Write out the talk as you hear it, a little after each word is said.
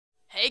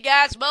Hey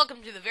guys,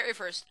 welcome to the very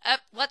first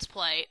Let's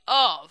Play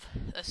of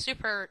the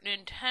Super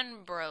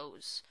Nintendo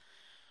Bros.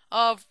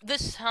 Of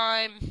this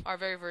time, our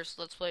very first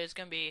Let's Play is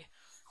going to be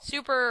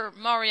Super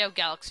Mario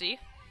Galaxy.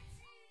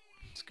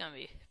 It's going to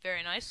be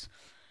very nice.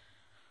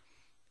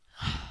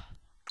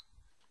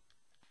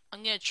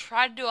 I'm going to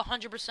try to do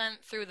 100%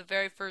 through the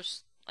very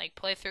first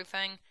playthrough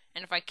thing,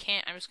 and if I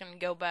can't, I'm just going to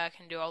go back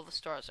and do all the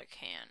stars I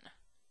can.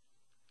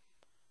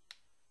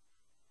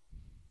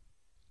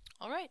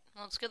 Alright,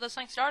 let's get this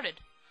thing started.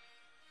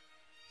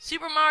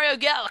 Super Mario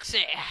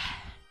Galaxy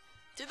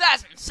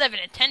 2007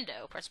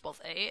 Nintendo. Press both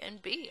A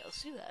and B.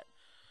 Let's do that.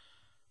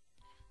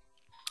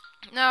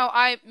 Now,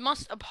 I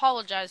must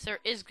apologize. There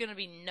is going to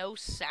be no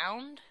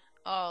sound,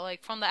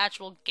 from the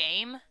actual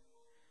game.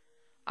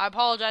 I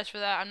apologize for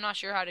that. I'm not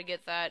sure how to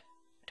get that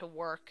to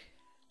work,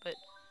 but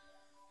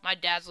my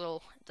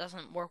Dazzle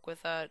doesn't work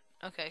with that.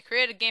 Okay,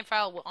 create a game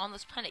file on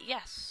this planet.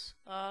 Yes.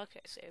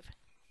 Okay, save.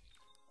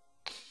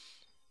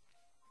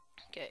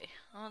 Okay,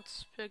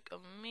 let's pick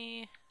a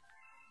me.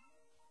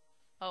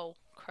 Oh,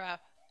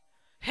 crap.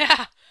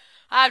 Yeah,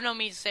 I have no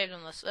means saved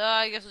on this.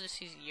 I guess I'll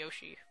just use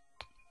Yoshi.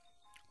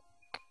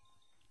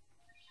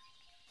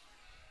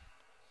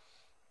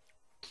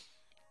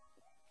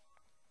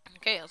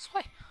 Okay, let's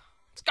play.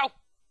 Let's go.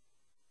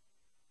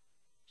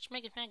 Just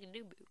make it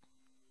do boo.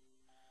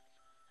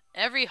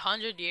 Every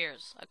 100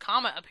 years, a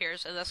comet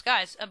appears in the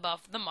skies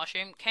above the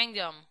Mushroom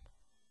Kingdom.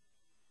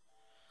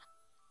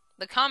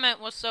 The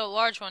comet was so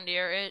large one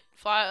year, it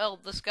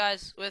filled the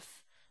skies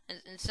with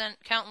and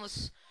sent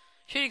countless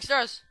shooting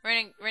stars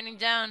raining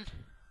down.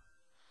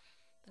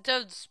 The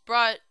Toads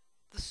brought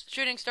the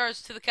shooting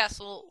stars to the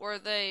castle, where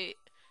they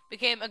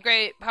became a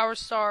great power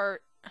star.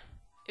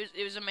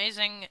 It was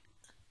amazing.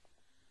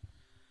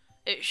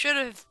 It should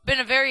have been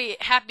a very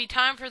happy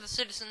time for the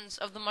citizens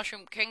of the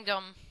Mushroom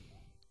Kingdom.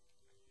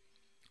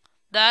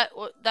 That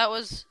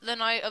was the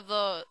night of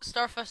the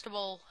Star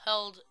Festival,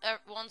 held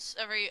once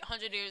every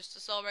 100 years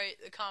to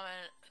celebrate the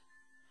comet.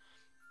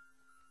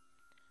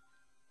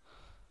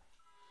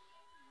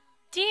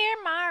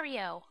 Dear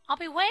Mario, I'll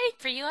be waiting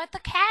for you at the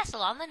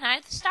castle on the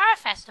night of the Star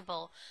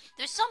Festival.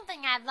 There's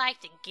something I'd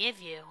like to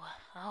give you.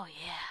 Oh,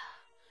 yeah.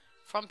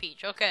 From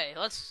Peach. Okay,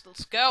 let's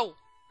go.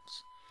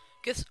 Let's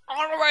get this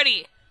on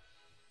already.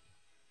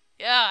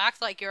 Yeah,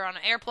 act like you're on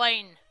an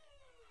airplane.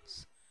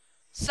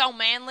 So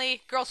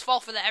manly. Girls fall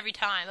for that every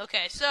time.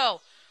 Okay,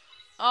 so,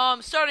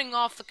 starting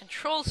off the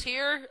controls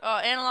here.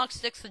 Analog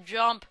sticks to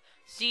jump.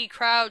 Z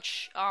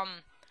crouch.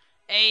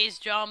 A's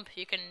jump.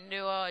 You can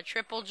do a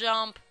triple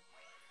jump.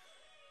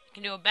 You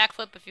can do a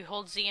backflip if you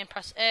hold Z and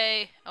press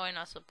A. Oh wait,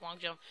 no, it's a long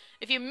jump.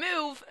 If you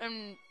move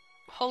and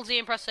hold Z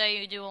and press A,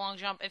 you do a long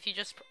jump. If you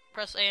just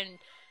press A and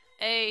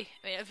A,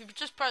 if you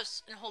just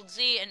press and hold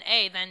Z and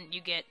A, then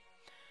you get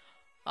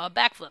a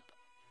backflip.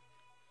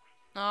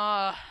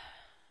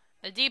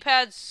 The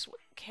D-pad's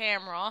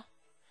camera.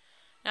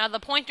 Now the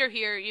pointer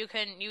here you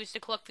can use to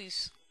collect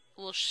these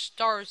little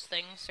stars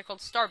things. They're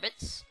called star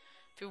bits.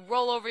 If you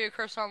roll over your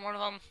cursor on one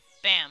of them,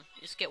 bam,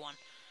 you just get one.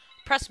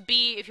 Press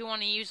B if you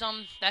want to use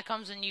them. That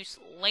comes in use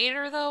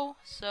later, though.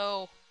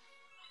 So,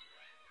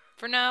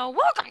 for now,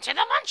 welcome to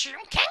the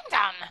Mushroom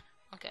Kingdom!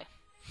 Okay.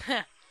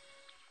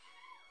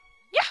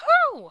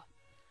 Yahoo!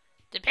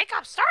 To pick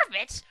up star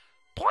bits,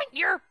 point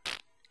your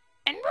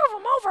and move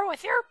them over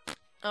with your.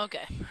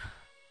 Okay.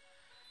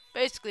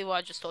 Basically what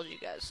I just told you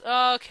guys.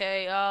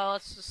 Okay,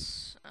 let's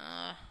just,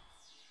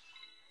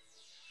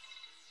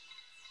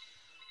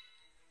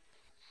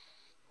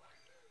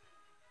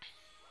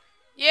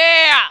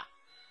 yeah!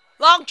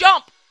 Long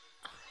jump!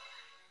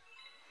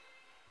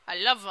 I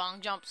love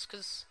long jumps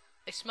because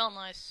they smell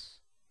nice.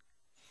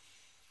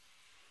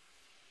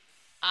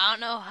 I don't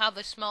know how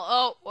they smell.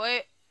 Oh,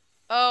 wait.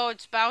 Oh,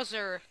 it's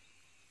Bowser.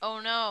 Oh,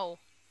 no.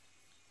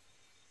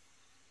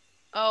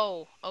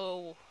 Oh,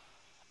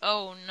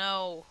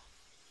 no.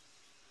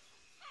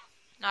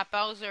 Not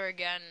Bowser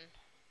again.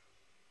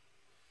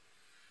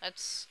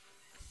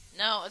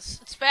 No,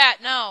 it's bad.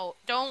 No,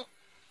 don't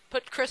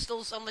put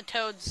crystals on the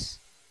Toads.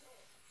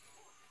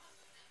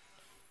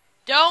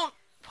 Don't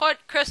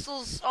put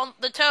crystals on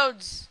the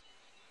Toads.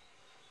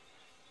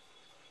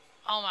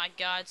 Oh my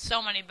god,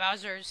 so many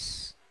Bowser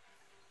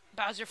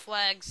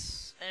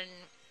flags and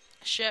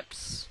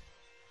ships.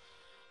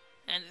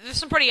 And there's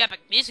some pretty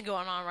epic music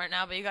going on right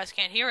now, but you guys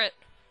can't hear it.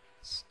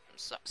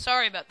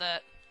 Sorry about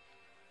that.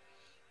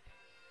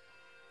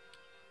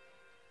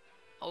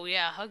 Oh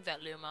yeah, hug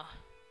that Luma.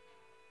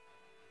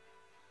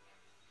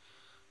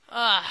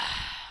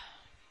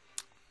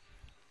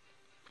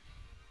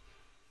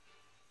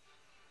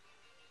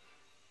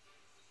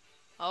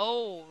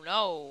 Oh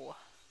no.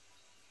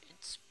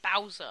 It's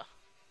Bowser.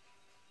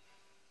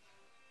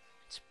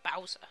 It's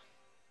Bowser.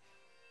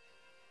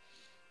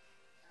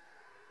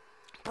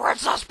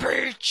 Princess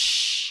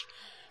Peach!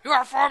 You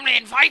are formally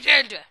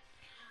invited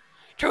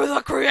to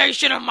the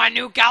creation of my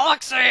new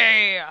galaxy!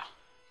 Yeah,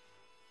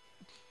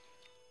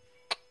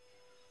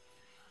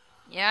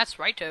 that's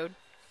right, Toad.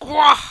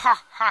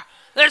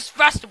 This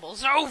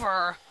festival's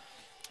over!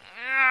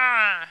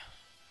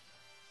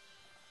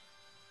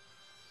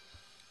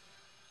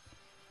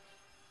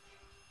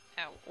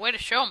 way to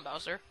show him,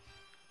 Bowser.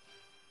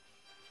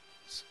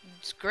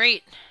 It's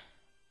great.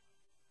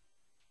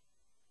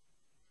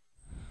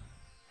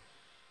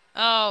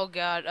 Oh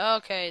god.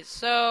 Okay,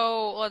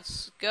 so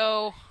let's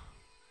go.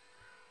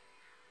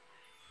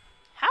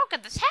 How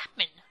could this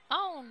happen?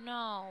 Oh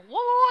no.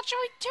 What should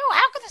we do?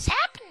 How could this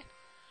happen?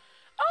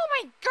 Oh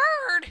my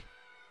god!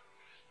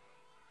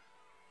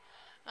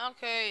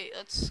 Okay,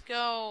 let's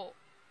go.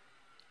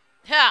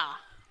 Yeah.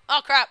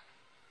 Oh crap.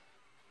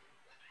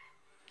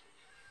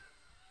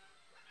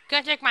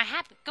 Going to my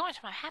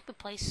happy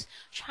place.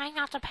 Trying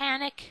not to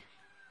panic.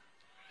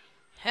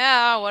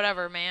 Yeah,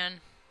 whatever, man.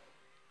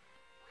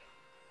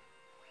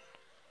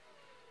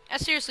 I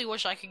seriously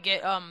wish I could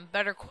get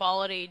better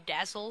quality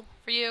Dazzle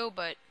for you,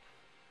 but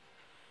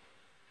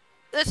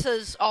this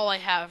is all I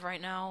have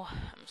right now.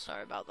 I'm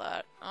sorry about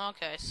that.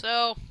 Okay,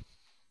 so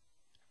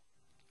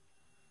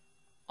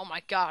oh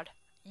my god.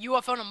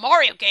 UFO in a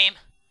Mario game.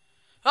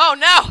 Oh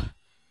no!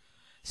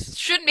 This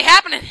shouldn't be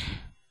happening.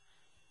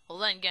 Well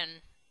then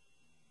again,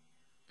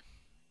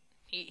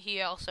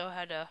 he also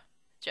had a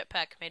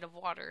jetpack made of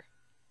water.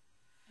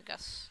 I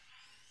guess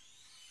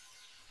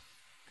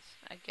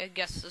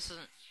this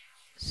isn't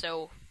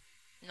so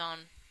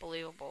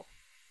non-believable.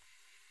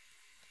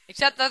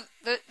 Except that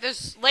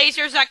there's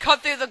lasers that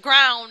cut through the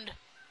ground.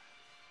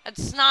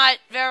 It's not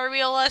very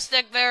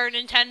realistic there,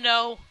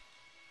 Nintendo.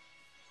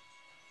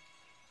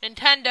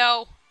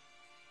 Nintendo,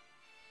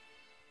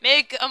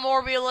 make a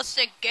more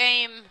realistic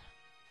game.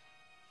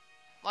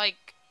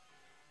 Like,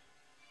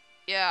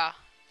 yeah,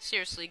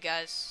 seriously,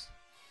 guys.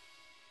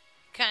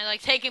 Kind of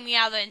like taking me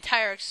out of the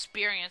entire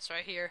experience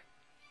right here.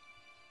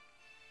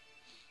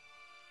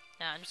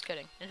 Nah, I'm just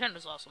kidding.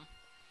 Nintendo's awesome.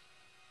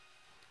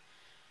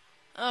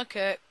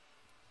 Okay.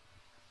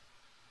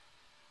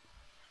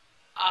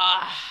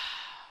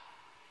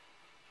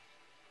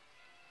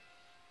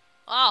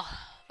 Well,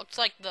 looks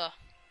like the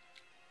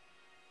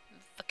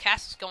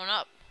castle's going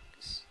up.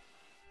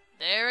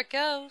 There it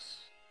goes.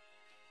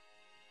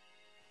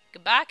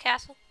 Goodbye,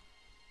 castle.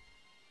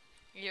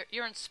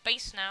 You're in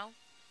space now.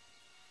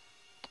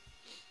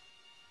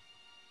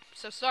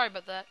 So sorry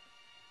about that.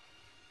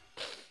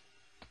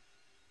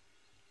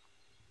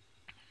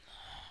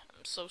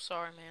 I'm so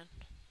sorry, man.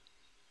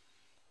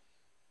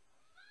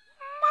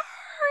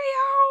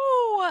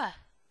 Mario!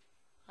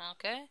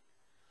 Okay.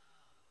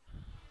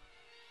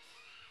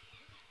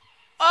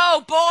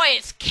 Oh boy,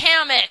 it's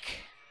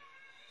Kamek!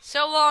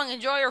 So long,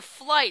 enjoy your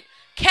flight.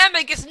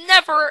 Kamek is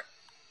never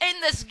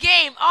in this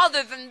game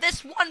other than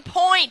this one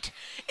point.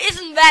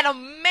 Isn't that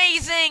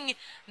amazing?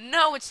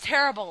 No, it's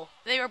terrible.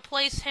 They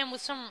replaced him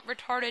with some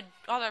retarded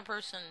other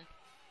person.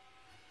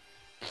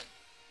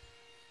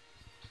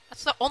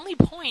 That's the only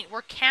point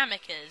where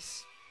Kamek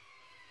is.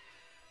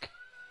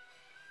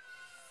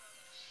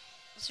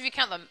 So if you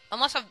count them,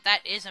 unless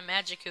that is a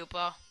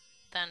Magikoopa,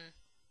 then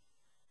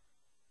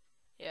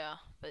yeah.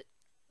 But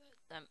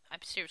I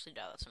seriously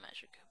doubt that's a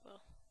Magikoopa.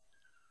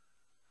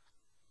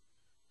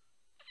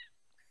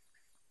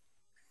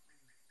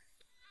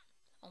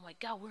 Oh my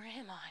god, where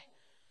am I?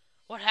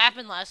 What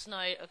happened last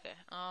night? Okay,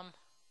 oh,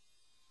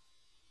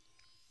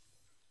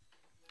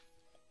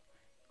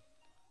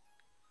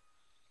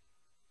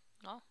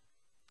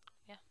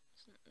 yeah,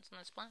 it's a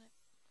nice planet.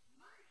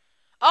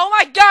 Oh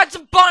my god, it's a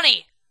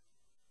bunny!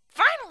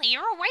 Finally,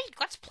 you're awake.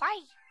 Let's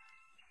play.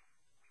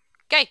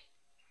 Okay.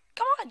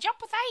 Come on, jump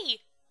with A.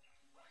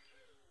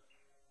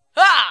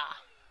 Ah!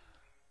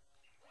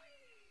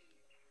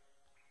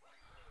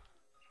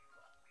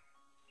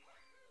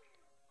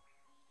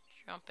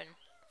 Jumping,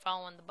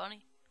 following the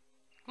bunny.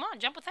 Come on,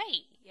 jump with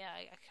A. Yeah,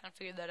 I kind of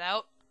figured that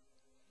out.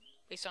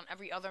 Based on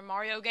every other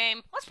Mario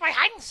game. Let's play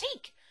hide and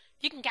seek.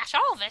 If you can catch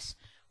all of us,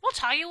 we'll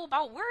tell you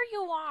about where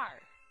you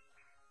are.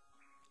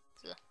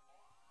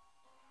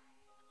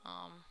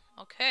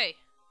 Okay.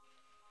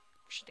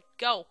 Where should it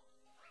go?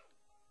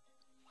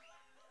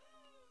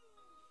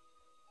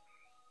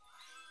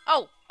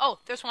 Oh,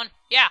 there's one.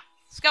 Yeah,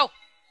 let's go.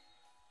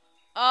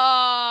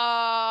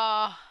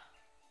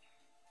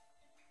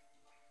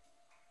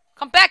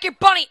 Come back here,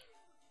 bunny!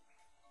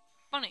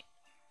 Bunny.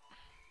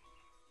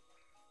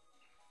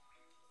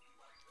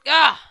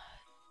 Ah!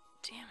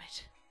 Damn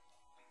it.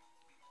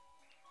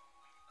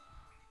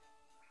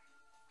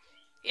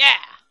 Yeah!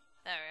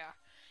 There we are.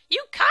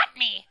 You caught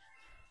me!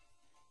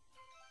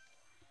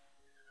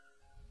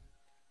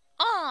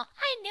 Oh,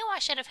 I knew I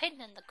should have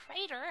hidden in the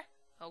crater.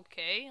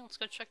 Okay, let's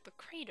go check the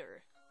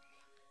crater.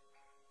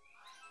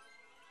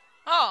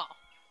 Oh!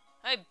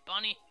 Hey,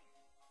 bunny.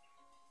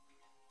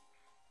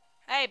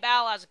 Hey,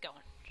 Bal, how's it going?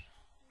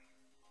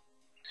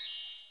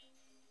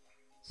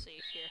 Let's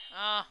see here.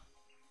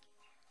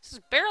 This is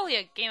barely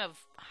a game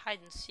of hide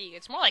and seek.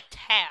 It's more like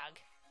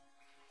tag.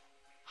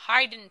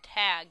 Hide and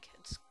tag.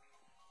 It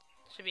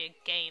should be a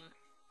game.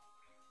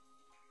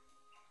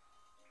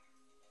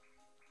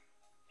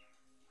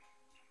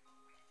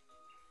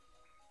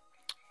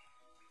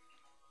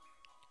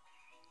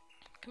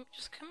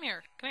 Just come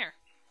here. Come here.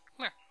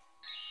 Come here.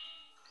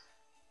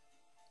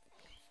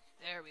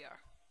 There we are.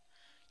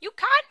 You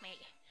caught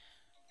me.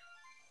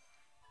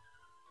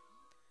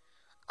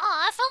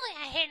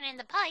 in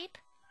the pipe.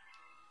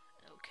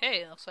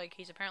 Okay, looks like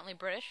he's apparently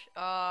British.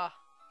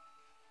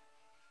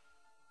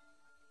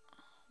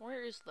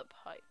 Where is the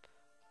pipe?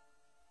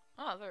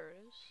 Oh, there it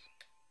is.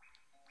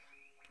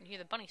 You can hear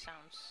the bunny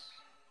sounds.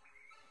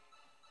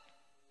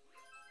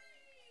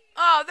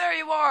 Oh, there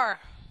you are!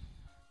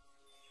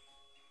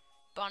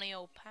 Bunny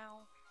old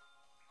pal.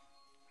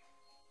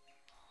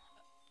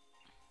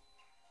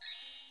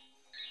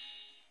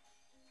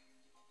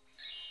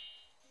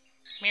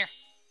 Come here.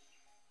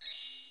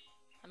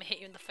 Let me hit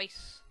you in the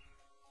face.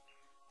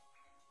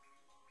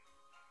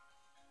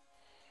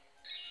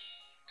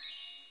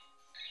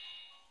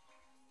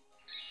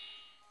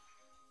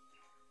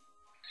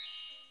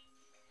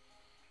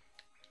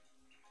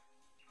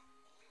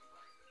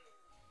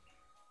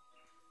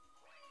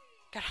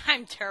 God,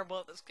 I'm terrible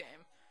at this game.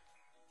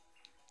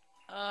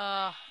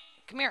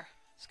 Come here.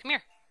 Come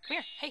here. Come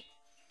here. Hey,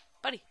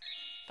 buddy.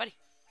 Buddy.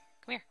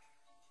 Come here.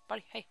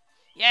 Buddy, hey.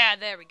 Yeah,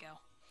 there we go.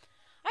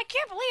 I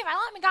can't believe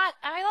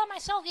I let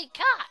myself get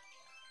caught.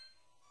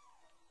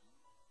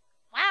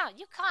 Wow,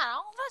 you caught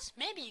all of us?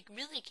 Maybe you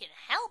really can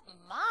help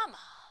Mama.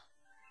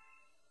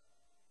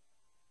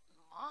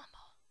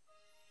 Mama.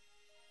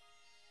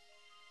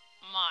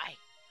 My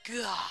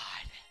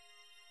God.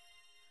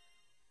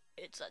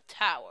 It's a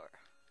tower.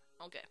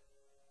 Okay.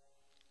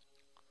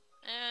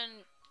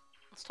 And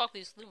let's talk to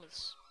these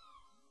Lumas.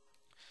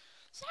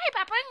 Sorry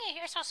about bringing you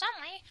here so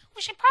suddenly.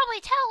 We should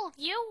probably tell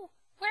you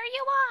where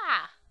you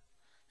are.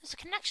 There's a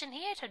connection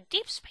here to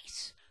deep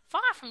space,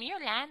 far from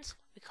your lands.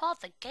 We call it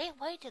the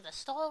gateway to the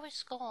starry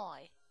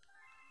sky.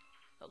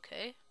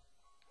 Okay.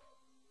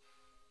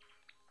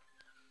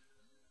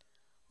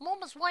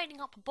 Mama's waiting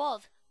up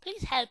above.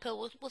 Please help her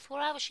with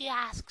whatever she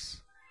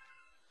asks.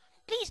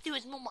 Please do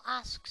as Mama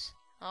asks.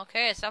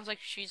 Okay, it sounds like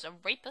she's a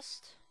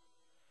rapist.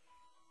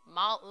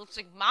 Looks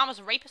like Mama's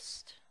a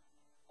rapist.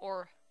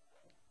 Or...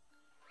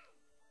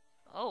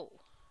 Oh.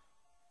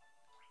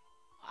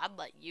 I'd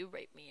let you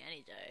rape me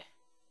any day.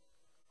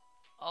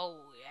 Oh,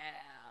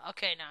 yeah.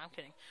 Okay, no, I'm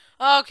kidding.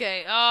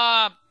 Okay,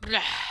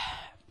 bleh.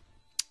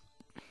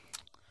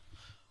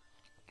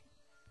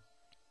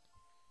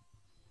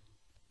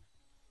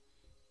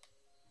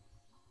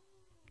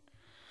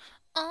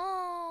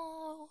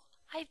 Oh,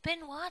 I've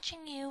been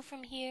watching you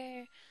from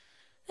here.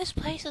 This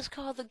place is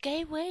called the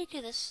Gateway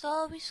to the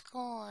Starry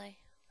Sky.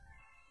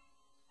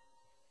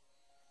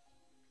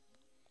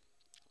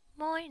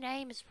 My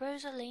name is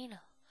Rosalina.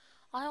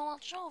 I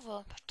watch over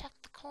and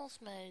protect the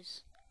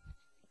cosmos.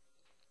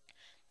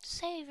 To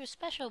save your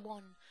special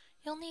one,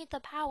 you'll need the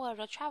power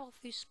to travel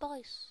through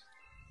space.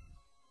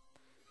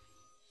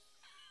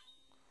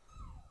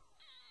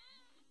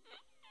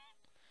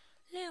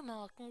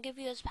 Luma can give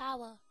you his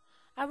power.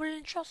 I will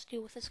entrust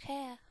you with his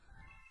care.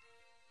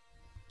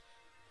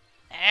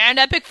 And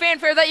epic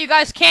fanfare that you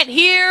guys can't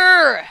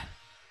hear!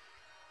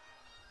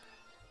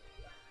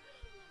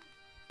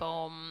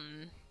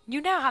 Boom. You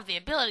now have the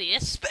ability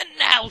to spin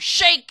now!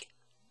 Shake!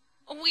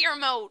 Weird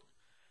mode!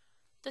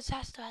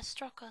 Disaster has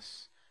struck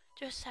us,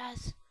 just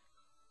as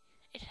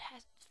it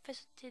has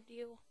visited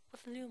you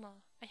with Luma.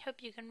 I hope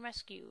you can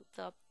rescue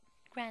the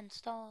grand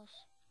stars.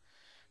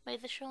 May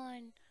the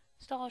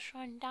stars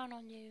shine down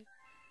on you.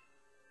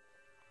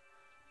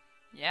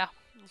 Yeah,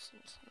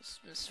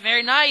 it's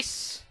very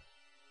nice.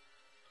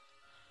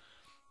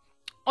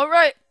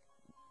 Alright.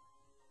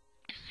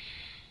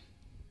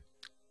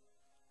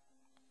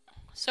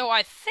 So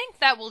I think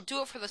that will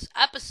do it for this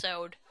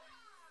episode.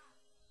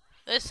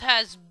 This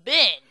has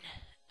been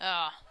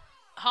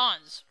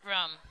Hans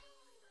from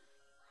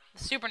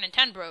the Super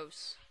Nintendo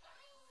Bros.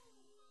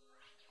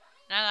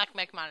 Now I can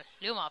make my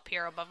Luma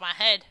appear above my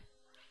head.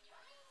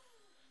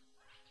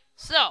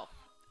 So,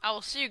 I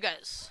will see you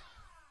guys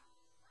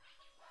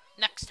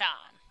next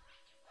time.